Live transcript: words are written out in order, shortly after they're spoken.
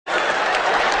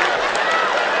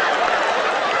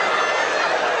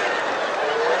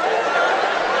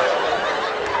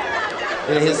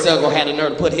And his circle had the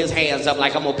nerve to put his hands up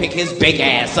like I'm gonna pick his big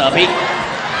ass up. Put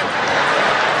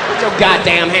your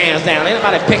goddamn hands down. Ain't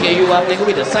nobody picking you up, nigga.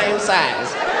 We the same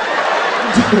size.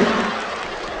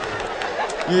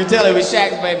 You can tell it was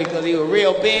Shaq's baby because he was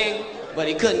real big, but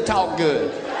he couldn't talk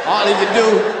good. All he could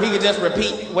do, he could just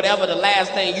repeat whatever the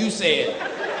last thing you said.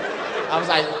 I was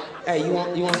like, hey, you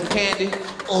want some candy?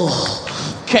 Oh,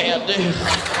 candy.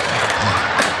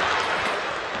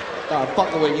 Started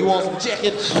fucking with it. You want some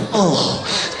chicken? Oh,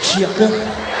 chicken.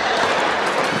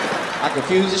 I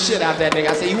confused the shit out that nigga.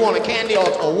 I said, you want a candy or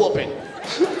a whooping?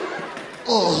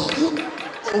 Oh,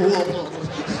 a whooping.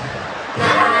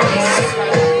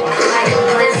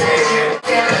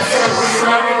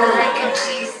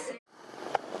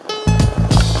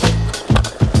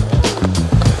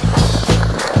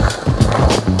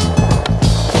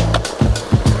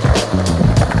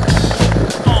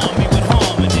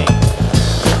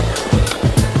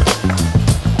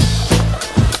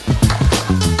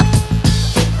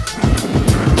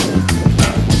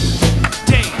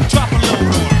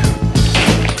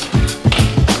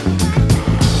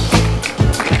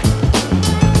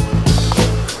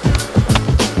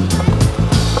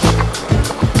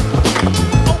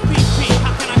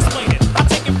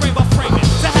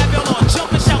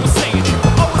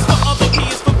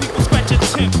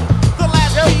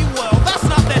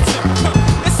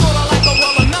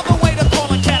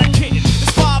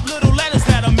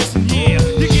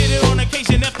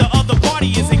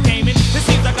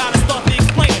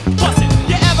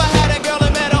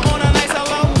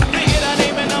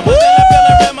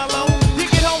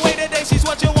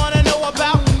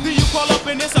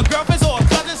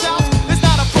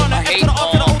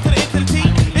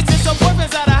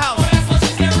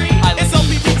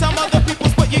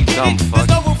 There's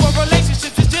no room for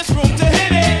relationships, it's just room to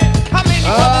hit it. How many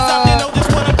brothers